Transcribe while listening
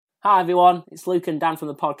Hi everyone, it's Luke and Dan from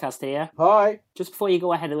the podcast here. Hi. Just before you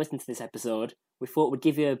go ahead and listen to this episode, we thought we'd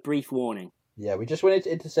give you a brief warning. Yeah, we just wanted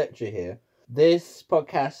to intercept you here. This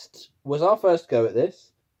podcast was our first go at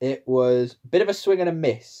this. It was a bit of a swing and a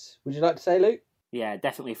miss. Would you like to say, Luke? Yeah,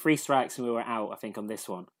 definitely 3 strikes and we were out, I think, on this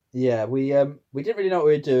one. Yeah, we didn't really know what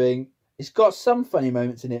we were doing. It's got some funny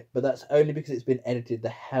moments in it, but that's only because it's been edited the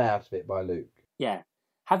hell out of it by Luke. Yeah.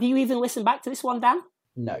 Have you even listened back to this one, Dan?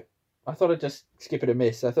 No. I thought I'd just skip it a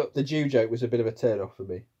miss. I thought the Jew joke was a bit of a turn-off for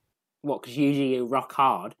me. What, because usually you rock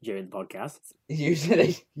hard during the podcast?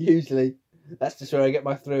 Usually. That's just where I get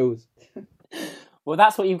my thrills. Well,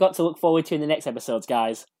 that's what you've got to look forward to in the next episodes,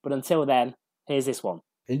 guys. But until then, here's this one.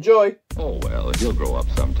 Enjoy! Oh, well, he'll grow up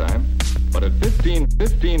sometime. But at 15...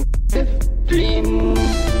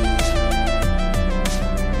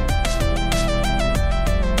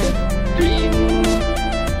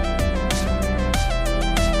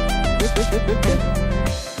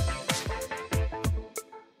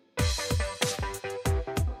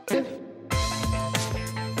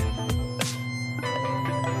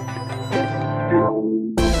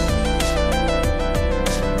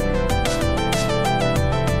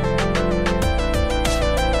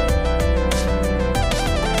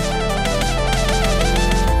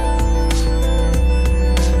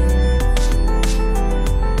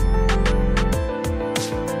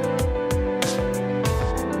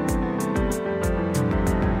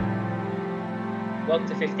 Welcome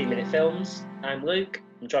to 15-Minute Films. I'm Luke.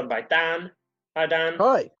 I'm joined by Dan. Hi, Dan.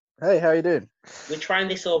 Hi! Hey, how you doing? We're trying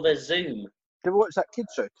this over Zoom. Did you ever watch that kids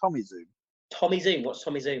show, Tommy Zoom? Tommy Zoom? What's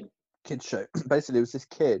Tommy Zoom? Kids show. Basically, it was this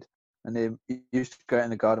kid, and he used to go out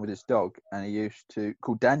in the garden with his dog, and he used to...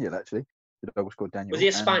 called Daniel, actually. The dog was called Daniel. Was he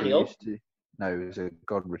a spaniel? No, he was a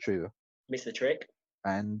golden retriever. Missed the trick.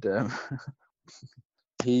 And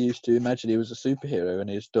he used to imagine he was a superhero, and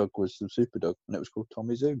his dog was the super dog, and it was called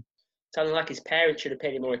Tommy Zoom. Sounding like his parents should have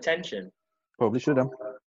paid him more attention. Probably should have.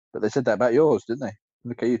 But they said that about yours, didn't they?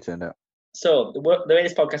 Look how you turned out. So, the way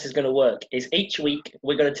this podcast is going to work is each week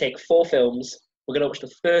we're going to take 4 films. We're going to watch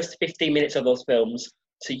the first 15 minutes of those films.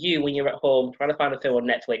 So you, when you're at home trying to find a film on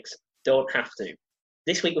Netflix, don't have to.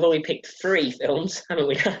 This week we've only picked 3 films, haven't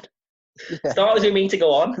we, Dan? Yeah. Start as we mean to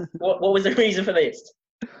go on. What was the reason for this?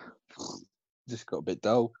 Just got a bit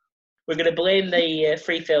dull. We're going to blame the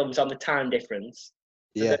 3 films on the time difference.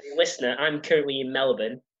 Yeah. For the listener, I'm currently in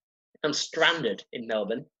Melbourne. I'm stranded in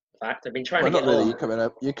Melbourne. In fact, I've been trying Well, to get not really.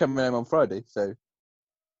 home. You're coming home on Friday, so...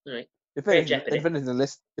 Right. If Fair anything, jeopardy. if anything,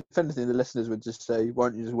 the listeners would just say, why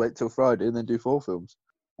don't you just wait till Friday and then do 4 films?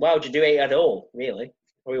 Why would you do it at all, really?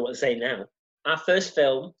 What do you want to say now? Our first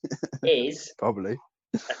film is Probably.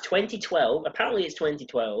 a 2012, apparently it's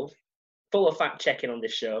 2012, full of fact-checking on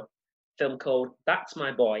this show, film called That's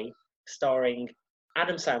My Boy, starring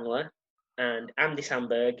Adam Sandler and Andy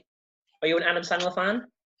Samberg. Are you an Adam Sandler fan?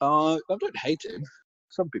 I don't hate him.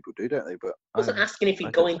 Some people do, don't they? But I wasn't asking if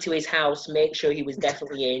he'd go into his house, make sure he was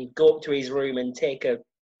definitely in, go up to his room and take a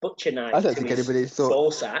butcher knife I don't to think his anybody thought. ball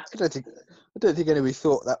sack. I don't think anybody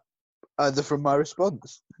thought that either from my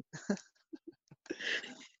response.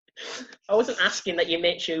 I wasn't asking that you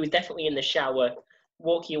make sure he was definitely in the shower,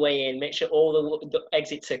 walk your way in, make sure all the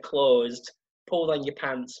exits are closed, pull down your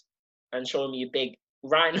pants and show him your big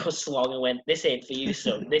rhino slong and went, this ain't for you,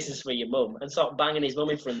 son, this is for your mum, and start banging his mum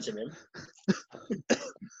in front of him.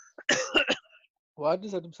 Why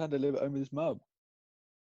does Adam Sandler live at home with his mum?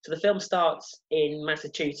 So the film starts in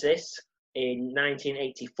Massachusetts in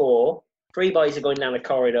 1984. 3 boys are going down a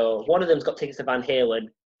corridor. One of them's got tickets to Van Halen.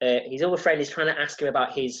 His other friend is trying to ask him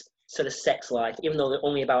about his sort of sex life, even though they're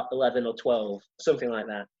only about 11 or 12, something like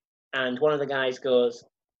that. And one of the guys goes,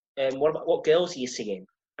 what girls are you seeing?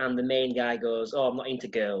 And the main guy goes, oh, I'm not into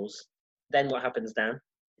girls. Then what happens, Dan?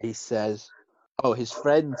 He says, his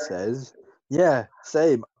friend says, yeah,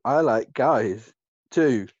 same. I like guys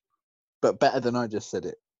too, but better than I just said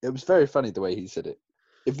it. It was very funny the way he said it.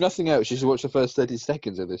 If nothing else, you should watch the first 30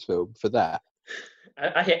 seconds of this film for that.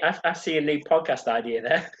 I see a new podcast idea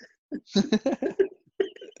there.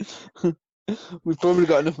 We've probably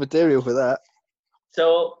got enough material for that.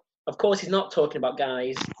 So, of course, he's not talking about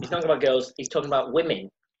guys. He's not talking about girls. He's talking about women.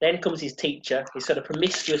 Then comes his teacher, his sort of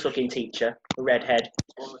promiscuous-looking teacher, a redhead,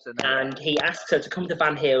 and he asks her to come to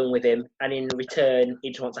Van Halen with him, and in return, he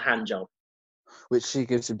just wants a hand job. Which she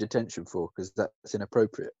gives him detention for, because that's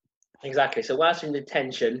inappropriate. Exactly. So whilst in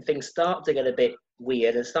detention, things start to get a bit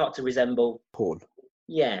weird and start to resemble... porn.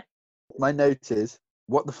 Yeah. My note is,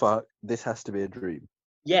 what the fuck, this has to be a dream.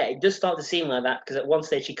 Yeah, it does start to seem like that, because at one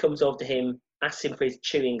stage she comes over to him, asks him for his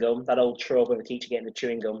chewing gum, that old trope of a teacher getting the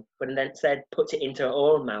chewing gum, but then instead puts it into her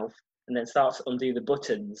own mouth and then starts to undo the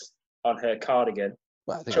buttons on her cardigan.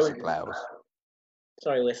 Well, I think Shall it's a we- blouse.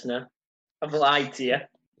 Sorry, listener. I've lied to you.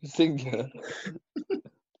 Singular.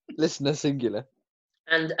 Listener singular.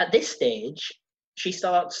 And at this stage, she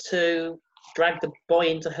starts to drag the boy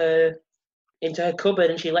into her cupboard,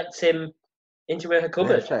 and she lets him into her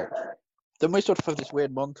cupboard. Sex. Then we sort of have this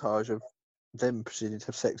weird montage of them proceeding to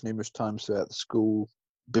have sex numerous times throughout the school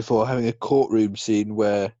before having a courtroom scene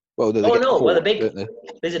where, well, they get caught, don't they?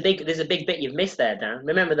 There's a big bit you've missed there, Dan.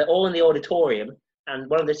 Remember, they're all in the auditorium, and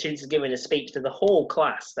one of the students is giving a speech to the whole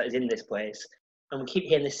class that is in this place, and we keep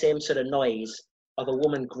hearing the same sort of noise of a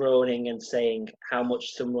woman groaning and saying how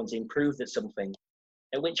much someone's improved at something.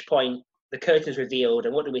 At which point, the curtain's revealed,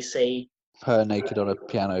 and what do we see? Her naked on a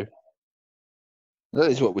piano.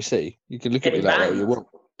 That is what we see. You can look at me Getting like that all banged. you want.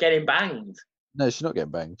 Getting banged. No, she's not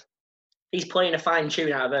getting banged. He's playing a fine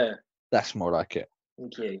tune out of her. That's more like it.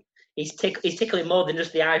 Thank you. He's tickling more than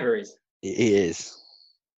just the ivories. He is.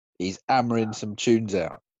 He's hammering some tunes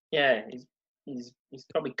out. Yeah, he's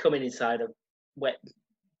probably coming inside of wet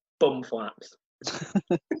bum flaps.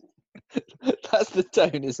 That's the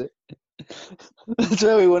tone, is it? That's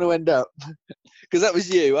where we want to end up. Because that was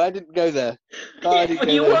you. I didn't go there.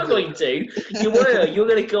 You were going to. You were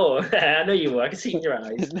going to go. I know you were. I can see it in your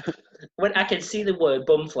eyes. When I can see the word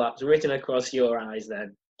bum flaps written across your eyes,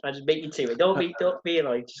 then I just beat you to it. Don't be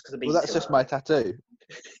annoyed just because I beat you. Well, that's just my tattoo.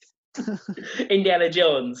 Indiana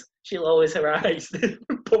Jones. She'll always her eyes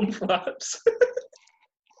bum flaps.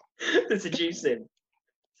 To seduce him.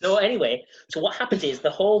 So anyway, so what happens is the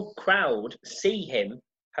whole crowd see him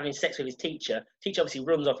having sex with his teacher. Teacher obviously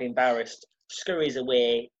runs off embarrassed, scurries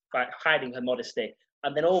away, like hiding her modesty,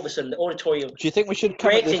 and then all of a sudden the auditorium. Do you think we should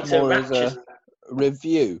come at breaks this into more as raptures. a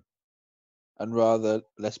review and rather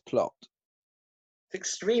less plot? It's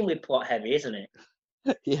extremely plot heavy, isn't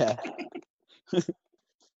it? Yeah.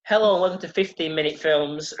 Hello and welcome to 15-minute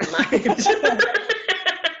films.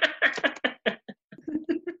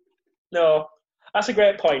 No, that's a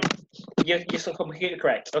great point. You're so completely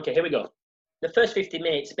correct. Okay, here we go. The first 50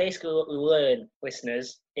 minutes, basically what we learn,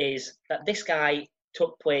 listeners, is that this guy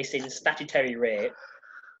took place in statutory rape.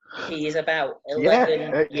 He is about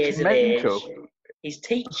 11 years of age. His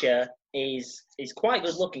teacher is quite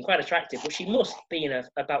good looking, quite attractive, but she must be in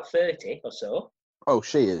about 30 or so. Oh,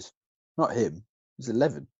 she is. Not him. He's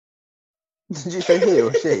 11. Did you say he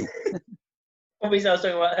or she? Obviously, I was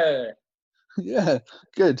talking about her. Yeah,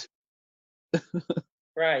 good.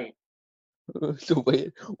 Right. It's a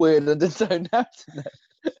weird undertone now, isn't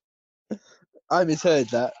it? I misheard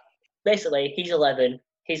that. Basically, he's 11.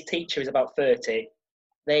 His teacher is about 30.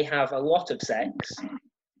 They have a lot of sex.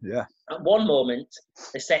 Yeah. At one moment,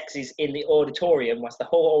 the sex is in the auditorium, whilst the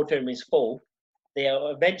whole auditorium is full. They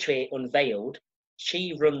are eventually unveiled.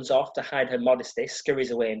 She runs off to hide her modesty,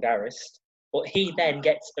 scurries away embarrassed. But he then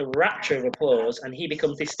gets a rapture of applause, and he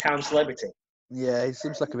becomes this town celebrity. Yeah, he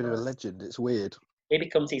seems like a bit of a legend. It's weird. He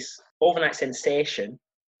becomes this overnight sensation,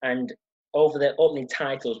 and over the opening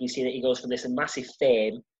titles, we see that he goes from this massive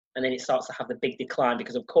fame, and then it starts to have the big decline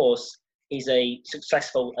because, of course, he's a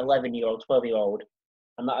successful 11-year-old, 12-year-old,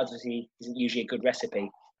 and that obviously isn't usually a good recipe.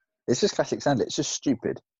 It's just classic Sandler. It's just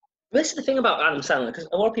stupid. But this is the thing about Adam Sandler, because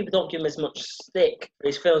a lot of people don't give him as much stick for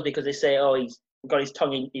his films because they say, oh, he's got his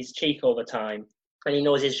tongue in his cheek all the time, and he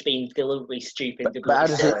knows he's being deliberately stupid. But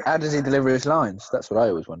how does he deliver his lines? That's what I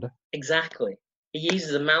always wonder. Exactly. He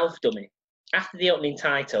uses a mouth dummy. After the opening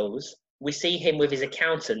titles, we see him with his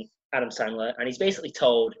accountant, Adam Sandler, and he's basically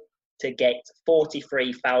told to get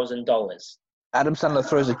 $43,000. Adam Sandler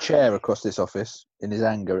throws a chair across this office in his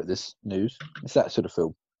anger at this news. It's that sort of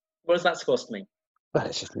film. What is that supposed to mean? Well,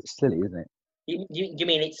 it's just a bit silly, isn't it? You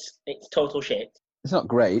mean it's total shit? It's not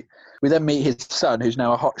great. We then meet his son, who's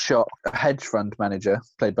now a hotshot hedge fund manager,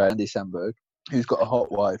 played by Andy Samberg, who's got a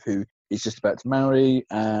hot wife who he's just about to marry,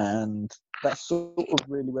 and that's sort of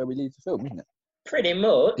really where we leave the film, isn't it? Pretty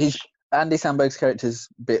much. Andy Samberg's character's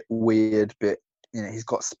a bit weird, he's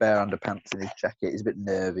got spare underpants in his jacket, he's a bit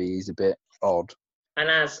nervy, he's a bit odd. And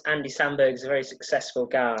as Andy Samberg's a very successful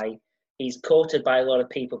guy, he's courted by a lot of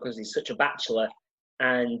people because he's such a bachelor,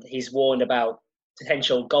 and he's warned about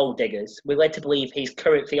potential gold diggers. We're led to believe his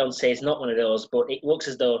current fiancée is not one of those, but it looks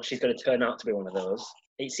as though she's going to turn out to be one of those.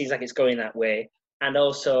 It seems like it's going that way. And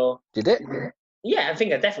also... Did it? Yeah, I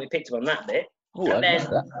think I definitely picked up on that bit. Oh, and then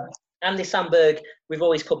Andy Samberg, with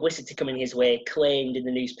all his publicity coming his way, claimed in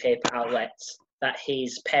the newspaper outlets that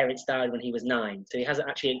his parents died when he was 9. So he hasn't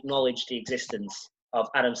actually acknowledged the existence of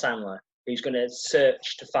Adam Sandler, who's going to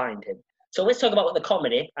search to find him. So let's talk about the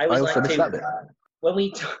comedy. I always like to... When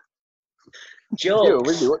we... Jokes. You were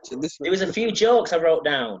really watching this one. There was a few jokes I wrote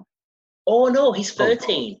down. Oh, no, he's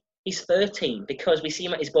 13. He's 13 because we see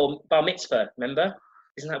him at his bar mitzvah, remember?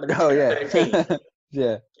 Isn't that when they Oh yeah. 13?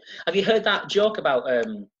 Yeah. Have you heard that joke about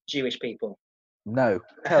Jewish people? No.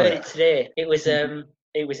 I Tell heard it. it today.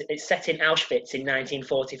 It's set in Auschwitz in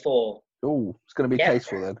 1944. Oh, it's going to be Yep.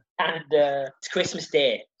 tasteful then. And it's Christmas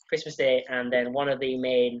Day, and then one of the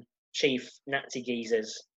main chief Nazi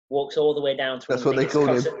geezers walks all the way down to That's what they called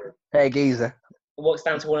him. Hey, geezer. Walks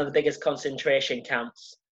down to one of the biggest concentration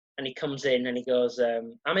camps, and he comes in and he goes,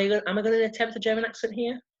 "Am I going to attempt a German accent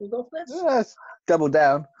here? Can we go for this?" Yeah, double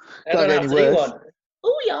down. I Can't don't get have any to do worse. one.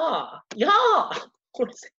 Oh yeah.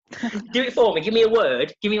 Do it for me. Give me a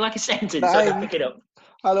word. Give me like a sentence so I can pick it up.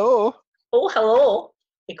 Hello. Oh hello.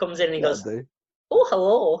 He comes in and he goes, Do. "Oh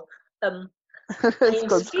hello. It's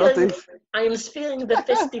gone Scottish. I am feeling the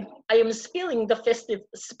festive. I am feeling the festive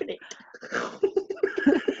spirit."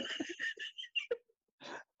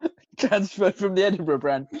 Transferred from the Edinburgh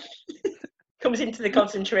brand. Comes into the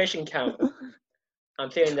concentration camp. I'm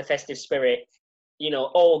feeling the festive spirit. You know,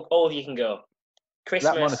 all of you can go.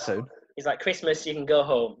 Christmas. That monotone. He's like, Christmas, you can go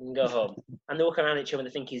home. You can go home. And they look around at each other and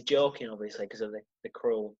they think he's joking, obviously, because of the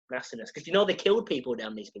cruel nastiness. Because you know they killed people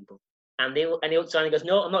down, these people. And he looks around and goes,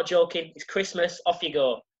 "No, I'm not joking. It's Christmas. Off you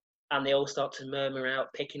go." And they all start to murmur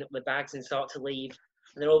out, picking up their bags and start to leave.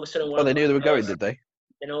 And then all of a sudden, Oh, they knew they were going, did they?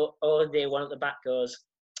 Then one at the back goes,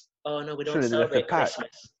 "Oh no, we don't Surely they left the celebrate pack.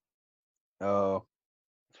 Christmas." Oh,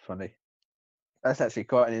 it's funny. That's actually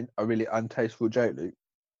quite a really untasteful joke, Luke.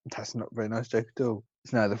 That's not a very nice joke at all.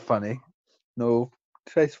 It's neither funny nor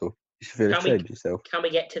tasteful. You should feel ashamed of yourself. Can we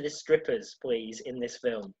get to the strippers, please, in this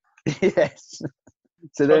film? Yes.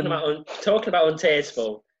 So talking about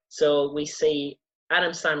untasteful. So we see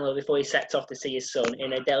Adam Sandler before he sets off to see his son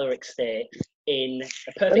in a derelict state, in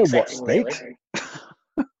a perfect setting, really.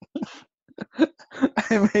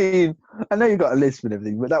 I mean, I know you've got a lisp and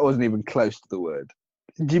everything, but that wasn't even close to the word.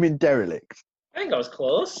 Do you mean derelict? I think I was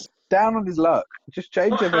close. Down on his luck. Just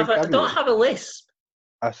change your vocabulary. I don't have a lisp.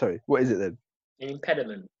 Oh, sorry. What is it then? An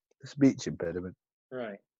impediment. A speech impediment.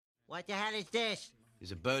 Right. What the hell is this?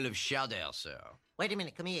 It's a bowl of chowder, sir. Wait a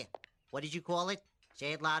minute, come here. What did you call it?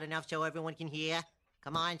 Say it loud enough so everyone can hear.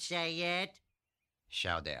 Come on, say it.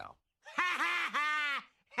 Chowder. Ha ha ha!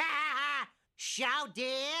 Ha ha ha!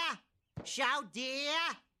 Chowder!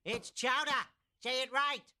 Chowder! It's chowder. Say it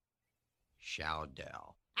right. Chowder.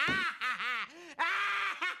 Ah ha ha! Ah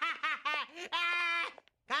ha ha ha!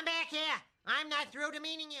 Come back here. I'm not through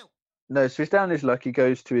demeaning you. No, so he's down his luck. He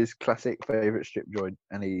goes to his classic favourite strip joint,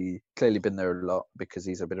 and he clearly been there a lot because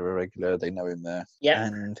he's a bit of a regular. They know him there. Yeah.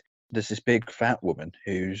 And there's this big fat woman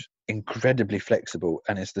who's incredibly flexible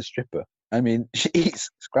and is the stripper. I mean, she eats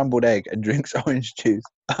scrambled egg and drinks orange juice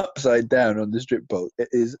upside down on the strip pole. It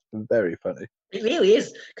is very funny. It really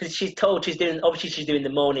is, because she's told she's doing the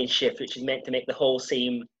morning shift, which is meant to make the whole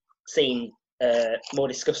scene more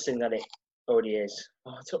disgusting than it already is.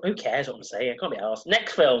 Oh, who cares what I'm saying? I can't be arsed.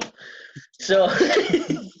 Next film. So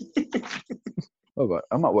Oh, but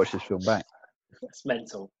I might watch this film back. it's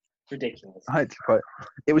mental, ridiculous.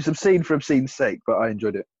 It was obscene for obscene's sake, but I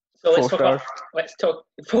enjoyed it. So 4 stars. Let's talk.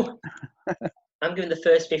 I'm giving the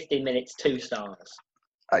first 15 minutes 2 stars.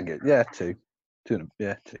 I get 2. 2.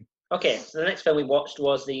 Yeah, 2. Okay, so the next film we watched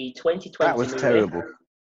was the 2020 That was movie. terrible.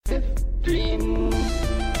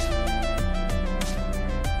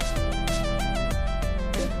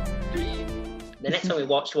 The next one we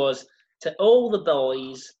watched was To All the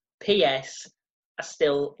Boys, P.S. I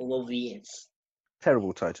Still Love Yous.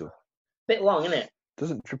 Terrible title. Bit long, isn't it?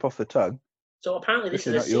 Doesn't trip off the tongue. So apparently this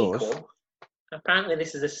is a Not yours. sequel. Apparently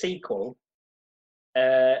this is a sequel.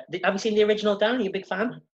 Have you seen the original, Dan? Are you a big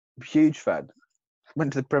fan? Huge fan.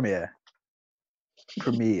 Went to the premiere.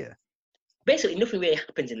 Basically, nothing really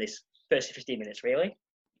happens in this first 15 minutes, really.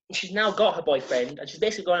 She's now got her boyfriend, and she's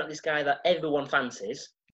basically going out with this guy that everyone fancies.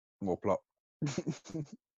 More plot.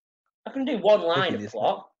 I can do one line Picking of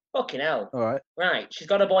plot. Fucking hell. All right. Right, she's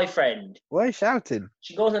got a boyfriend. Why are you shouting?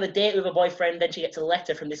 She goes on a date with her boyfriend, then she gets a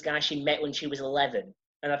letter from this guy she met when she was 11.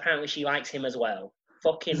 And apparently she likes him as well.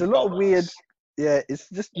 Fucking There's a lot of bollocks. weird... Yeah, it's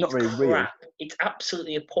just not It's very real. crap. It's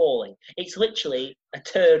absolutely appalling. It's literally a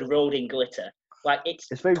turd rolled in glitter. Like, it's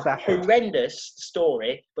It's very vapid. horrendous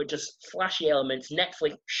story, but just flashy elements.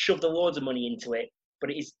 Netflix shoved loads of money into it, but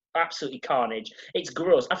it is absolutely carnage. It's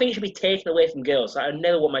gross. I think it should be taken away from girls. I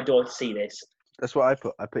never want my daughter to see this. That's what I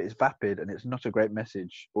put. I put it's vapid, and it's not a great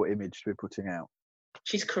message or image to be putting out.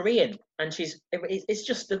 She's Korean, and it's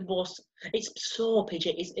just the most. It's so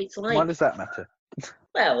PG. It's like. Why does that matter?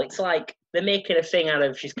 Well, it's like they're making a thing out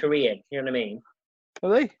of she's Korean. You know what I mean? Are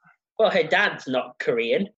they? Well, her dad's not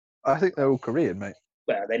Korean. I think they're all Korean, mate.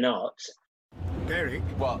 Well, they're not. Derek,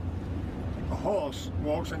 What? a horse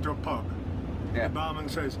walks into a pub. Yeah. The barman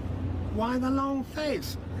says, Why the long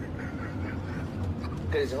face?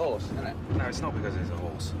 Because it's a horse, isn't it? No, it's not because it's a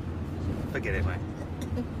horse. Forget it, mate.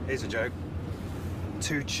 Here's a joke.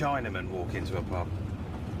 Two Chinamen walk into a pub.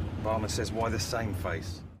 Barman says, why the same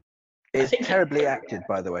face? It's terribly acted,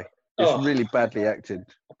 by the way. It's really badly acted.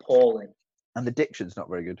 Appalling. And the diction's not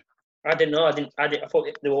very good. I didn't know. I thought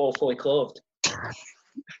they were all fully clothed.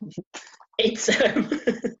 It's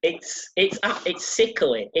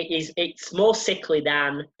sickly. It's more sickly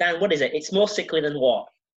than what is it? It's more sickly than what?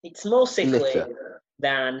 It's more sickly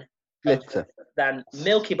Glitter. than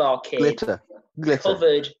Milky Bar Kid. Glitter.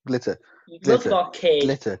 Covered. Glitter. Milky Bar Kid.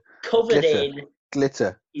 Glitter. Covered Glitter. in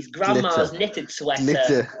Glitter. his grandma's knitted sweater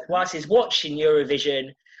Glitter. whilst he's watching Eurovision,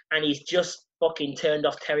 and he's just fucking turned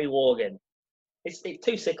off Terry Wogan. It's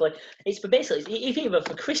too sickly. It's either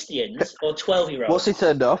for Christians or 12-year-olds. What's he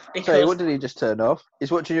turned off? Because- Sorry, what did he just turn off?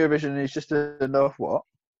 He's watching Eurovision and he's just turned off what?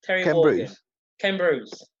 Terry Ken Wogan. Bruce. Ken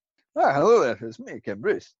Bruce. Ah, hello there. It's me, Ken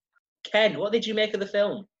Bruce. Ken, what did you make of the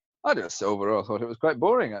film? I just overall thought it was quite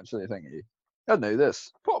boring, actually, thank you. I know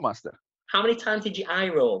this. Portmaster. How many times did you eye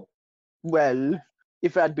roll? Well,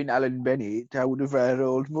 if I'd been Alan Bennett, I would have eye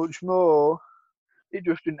rolled much more. It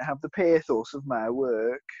just didn't have the pathos of my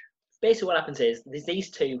work. Basically what happens is there's these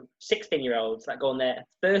two 16-year-olds that go on their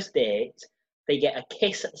first date. They get a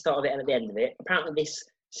kiss at the start of it and at the end of it. Apparently this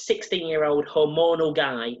 16-year-old hormonal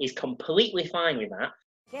guy is completely fine with that.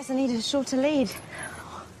 Yes, I needed a shorter lead.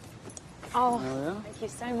 Oh, yeah? thank you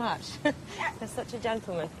so much. You're such a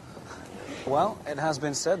gentleman. Well, it has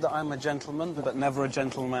been said that I'm a gentleman, but never a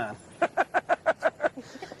gentleman.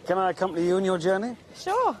 Can I accompany you on your journey?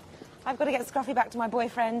 Sure. I've got to get Scruffy back to my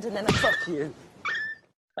boyfriend and then Fuck you.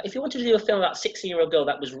 But if you wanted to do a film about a 16-year-old girl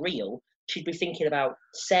that was real, she'd be thinking about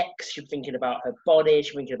sex, she'd be thinking about her body,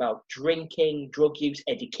 she'd be thinking about drinking, drug use,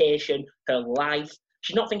 education, her life.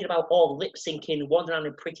 She's not thinking about all lip-syncing, wandering around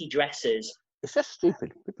in pretty dresses. It's just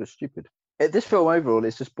stupid. People are stupid. This film overall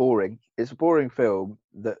is just boring. It's a boring film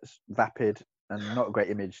that's vapid and not a great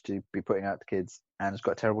image to be putting out to kids, and it's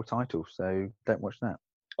got a terrible title, so don't watch that.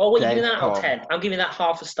 Oh, what are you giving that Deadcon. out of 10? I'm giving that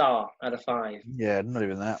half a star out of 5. Yeah, not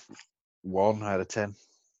even that. 1 out of 10.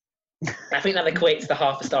 I think that equates to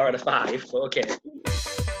half a star out of 5, but okay.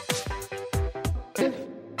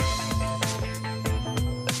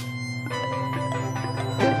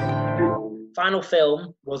 Final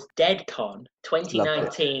film was Deadcon,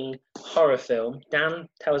 2019 horror film. Dan,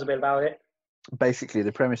 tell us a bit about it. Basically,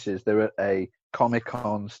 the premise is they're at a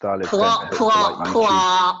Comic-Con style event.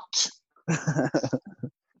 Plot.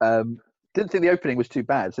 Didn't think the opening was too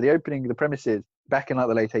bad. So the premise is, back in like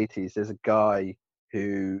the late 80s, there's a guy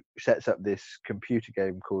who sets up this computer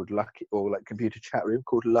game called Lucky, or like computer chat room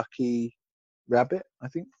called Lucky Rabbit, I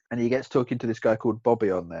think. And he gets talking to this guy called Bobby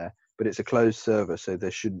on there, but it's a closed server, so there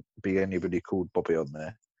shouldn't be anybody called Bobby on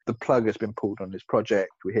there. The plug has been pulled on this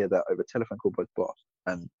project. We hear that over a telephone call by his boss.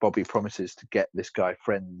 And Bobby promises to get this guy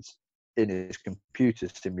friends in his computer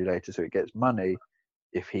simulator so he gets money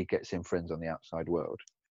if he gets him friends on the outside world.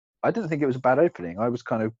 I didn't think it was a bad opening. I was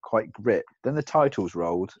kind of quite gripped. Then the titles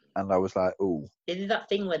rolled, and I was like, "Ooh." They did that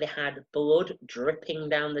thing where they had blood dripping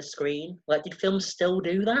down the screen. Like, did films still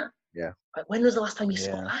do that? Yeah. Like, when was the last time you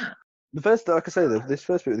saw that? The first, like I say, this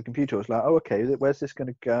first bit with the computer, I was like, "Oh, okay. Where's this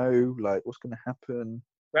going to go? Like, what's going to happen?"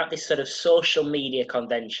 We're at this sort of social media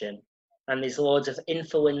convention, and there's loads of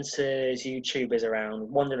influencers, YouTubers around,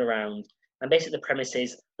 wandering around. And basically, the premise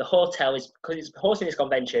is the hotel is, because it's hosting this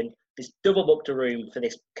convention, this double booked a room for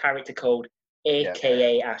this character called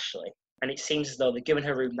AKA Ashley. And it seems as though they're giving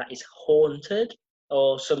her a room that is haunted,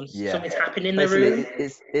 or something's happening in the room.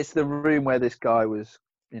 It's the room where this guy was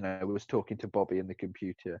talking to Bobby in the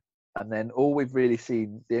computer. And then all we've really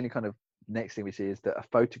seen, the only kind of next thing we see is that a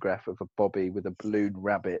photograph of a Bobby with a balloon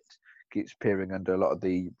rabbit keeps appearing under a lot of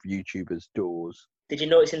the YouTubers' doors. Did you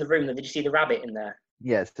notice in the room that, did you see the rabbit in there?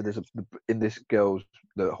 Yes, so in this girl's,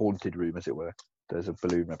 the haunted room, as it were, there's a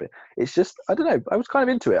balloon rabbit. It's just, I don't know, I was kind of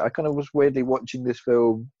into it. I kind of was weirdly watching this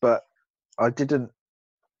film, but I can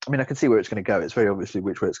see where it's going to go. It's very obviously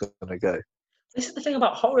which way it's going to go. This is the thing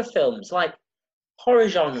about horror films, like horror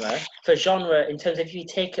genre, in terms of if you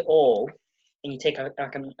take it all, and you take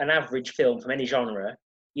an average film from any genre,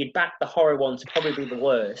 you'd back the horror one to probably be the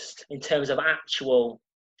worst in terms of actual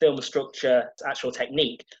film structure, actual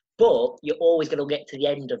technique. But you're always going to get to the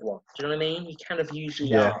end of one. Do you know what I mean? You kind of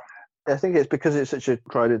usually are. I think it's because it's such a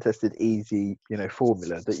tried and tested, easy,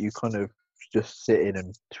 formula that you kind of just sit in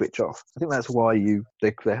and switch off. I think that's why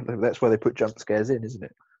that's why they put jump scares in, isn't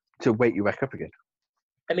it? To wake you back up again.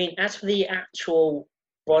 I mean, as for the actual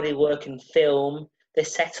bodywork and film, they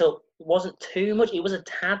set up wasn't too much. It was a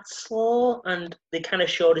tad slow, and they kind of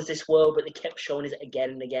showed us this world, but they kept showing us it again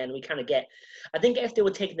and again. We kind of get. I think if they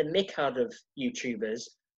were taking the mick out of YouTubers,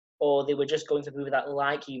 or they were just going to people that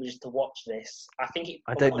like you just to watch this, I think it.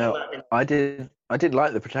 I don't know. I didn't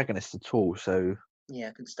like the protagonists at all. So yeah,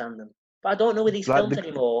 I couldn't stand them. But I don't know with these Like films the-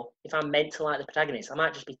 anymore if I'm meant to like the protagonist. I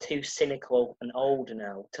might just be too cynical and older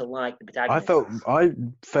now to like the I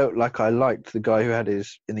protagonist. felt like I liked the guy who had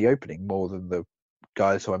his in the opening more than the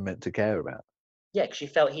guys who I'm meant to care about. Yeah, because you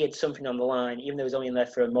felt he had something on the line, even though he was only in there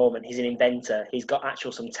for a moment. He's an inventor. He's got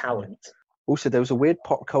some talent. Also, there was a weird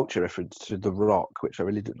pop culture reference to The Rock, which I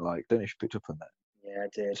really didn't like. Don't know if you picked up on that. Yeah, I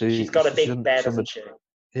did. So She's got a big some- bed, some- hasn't she?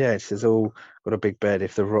 Yeah, it says, "Oh, got a big bed.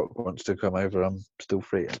 If The Rock wants to come over, I'm still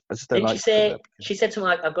free." I just don't Didn't like she say? that. She said something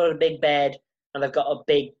like, "I've got a big bed and I've got a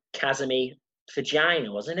big Casimir vagina,"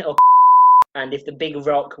 wasn't it? Or, and if the big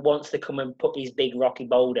rock wants to come and put his big rocky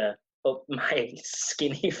boulder up my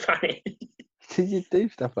skinny fanny. Did you do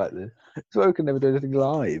stuff like this? That's why we can never do anything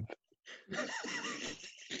live.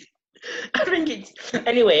 I think it's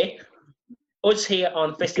anyway. Us here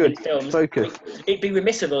on Festival Good. Films. Focus. It'd be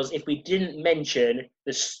remiss of us if we didn't mention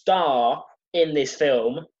the star in this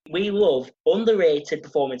film. We love underrated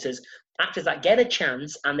performances, actors that get a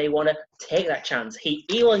chance and they want to take that chance. He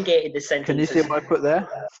elongated the sentence. Can you see what I put there?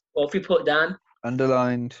 Well, if we put down,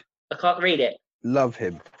 Underlined. I can't read it. Love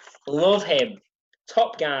him. Love him.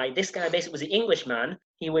 Top guy. This guy basically was the Englishman.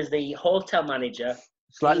 He was the hotel manager.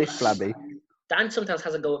 Slightly flabby. Dan sometimes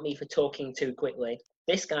has a go at me for talking too quickly.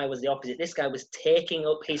 This guy was the opposite. This guy was taking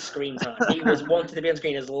up his screen time. He was wanting to be on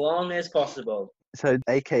screen as long as possible. So,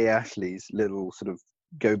 A.K. Ashley's little sort of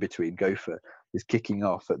go-between gopher is kicking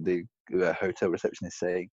off at the hotel receptionist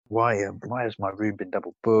saying, why has my room been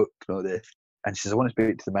double booked and all this? And she says, I want to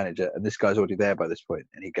speak to the manager. And this guy's already there by this point.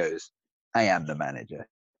 And he goes, I am the manager.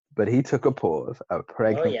 But he took a pause, a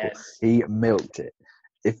pregnant pause. Yes. He milked it.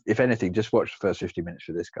 If anything, just watch the first 50 minutes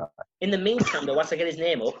for this guy. In the meantime, though, once I get his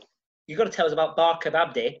name up, you've got to tell us about Barker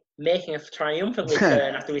Abdi making a triumphant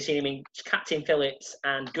return after we've seen him in Captain Phillips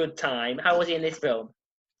and Good Time. How was he in this film?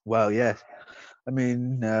 Well, yes. I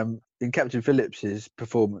mean, in Captain Phillips, his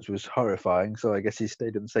performance was horrifying, so I guess he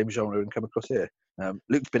stayed in the same genre and come across here.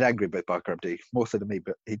 Luke's been angry about Barker Abdi, more so than me,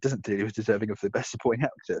 but he doesn't think he was deserving of the best supporting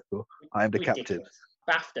actor for I Am the Captain.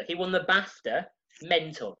 BAFTA. He won the BAFTA.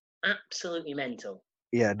 Mental. Absolutely mental.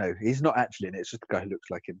 Yeah, no, he's not actually in it. It's just a guy who looks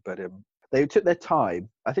like him. But they took their time.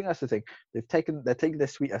 I think that's the thing. They're taking their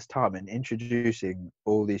sweet ass time in introducing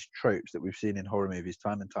all these tropes that we've seen in horror movies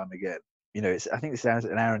time and time again. You know, I think it's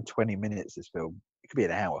an hour and 20 minutes. This film. It could be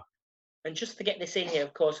an hour. And just to get this in here,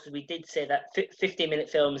 of course, because we did say that 15-minute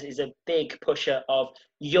films is a big pusher of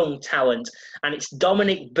young talent, and it's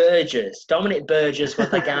Dominic Burgess. Dominic Burgess was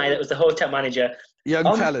the guy that was the hotel manager. Young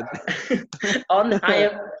talent.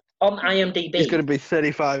 On IMDb, He's going to be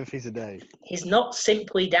 35 if he's a day. He's not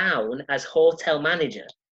simply down as hotel manager,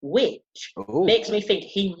 which makes me think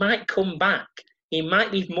he might come back. He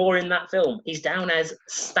might be more in that film. He's down as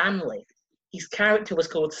Stanley. His character was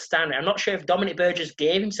called Stanley. I'm not sure if Dominic Burgess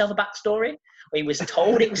gave himself a backstory or he was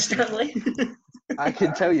told it was Stanley. I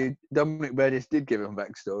can tell you, Dominic Burgess did give him a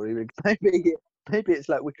backstory. Maybe it's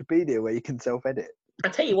like Wikipedia where you can self-edit. I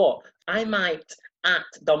tell you what, I might at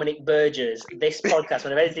Dominic Burgess this podcast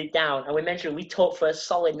when I edit it down, and we talk for a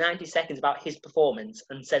solid 90 seconds about his performance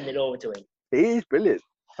and send it over to him. He is brilliant.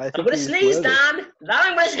 I'm going to sneeze, worthy. Dan.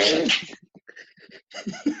 I'm going to sneeze.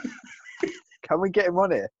 Can we get him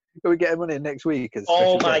on here? Can we get him on here next week?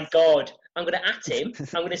 Oh my God. I'm going to at him.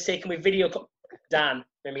 I'm going to say, can we video call? Dan,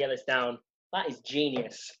 let me get this down. That is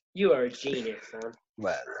genius. You are a genius, man.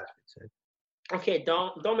 Well, okay,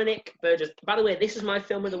 Dominic Burgess. By the way, this is my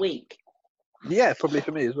film of the week. yeah, probably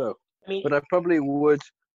for me as well. I mean, But I probably would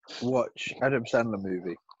watch Adam Sandler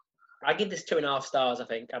movie. I give this 2.5 stars, I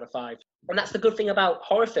think, out of 5. And that's the good thing about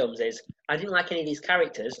horror films is I didn't like any of these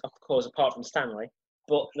characters, of course, apart from Stanley.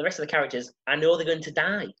 But the rest of the characters, I know they're going to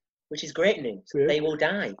die, which is great news. Yeah. They will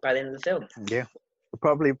die by the end of the film. Yeah.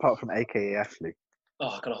 Probably apart from A.K.A. Ashley. Oh,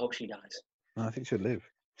 I gotta hope she dies. I think she'll live.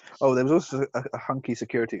 Oh, there was also a hunky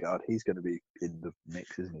security guard. He's going to be in the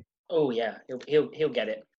mix, isn't he? Oh yeah, he'll get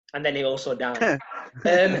it, and then he'll also die.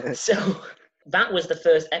 So that was the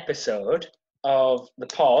first episode of the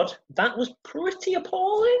pod. That was pretty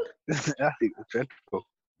appalling. I think it's Dreadful.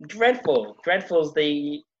 dreadful. Dreadful's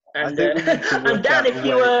the and I think we need to and work Dan, out if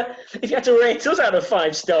a you had to rate us out of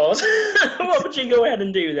 5 stars, what would you go ahead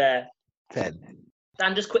and do there? 10.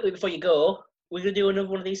 Dan, just quickly before you go, we're gonna do another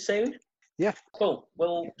one of these soon. Yeah. Cool.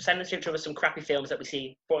 We'll send us to each other some crappy films that we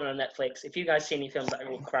see put on Netflix. If you guys see any films that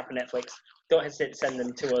are crap on Netflix, don't hesitate to send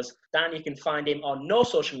them to us. Dan, you can find him on no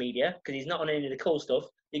social media because he's not on any of the cool stuff.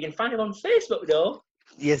 You can find him on Facebook, though.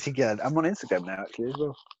 Yes, you can. I'm on Instagram now, actually, as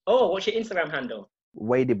well. Oh, what's your Instagram handle?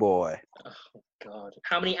 Wadey Boy. Oh, God.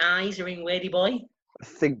 How many eyes are in Wadey Boy? I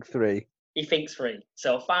think 3. He thinks 3.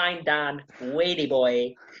 So find Dan, Wadey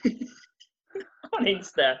Boy, on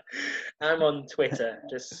Insta. I'm on Twitter.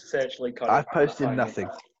 Just search Luke Connor. I've posted nothing.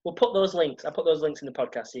 We'll put those links. I'll put those links in the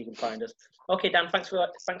podcast so you can find us. Okay, Dan, thanks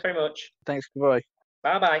very much. Thanks, goodbye.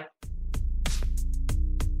 Bye-bye.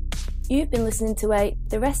 You've been listening to a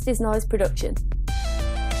The Rest Is Noise production.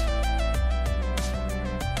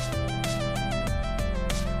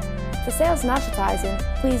 For sales and advertising,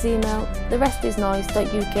 please email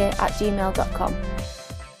therestisnoise.uk@gmail.com.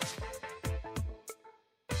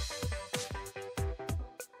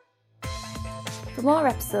 For more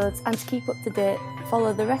episodes and to keep up to date,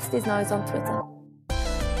 follow The Rest Is Noise on Twitter.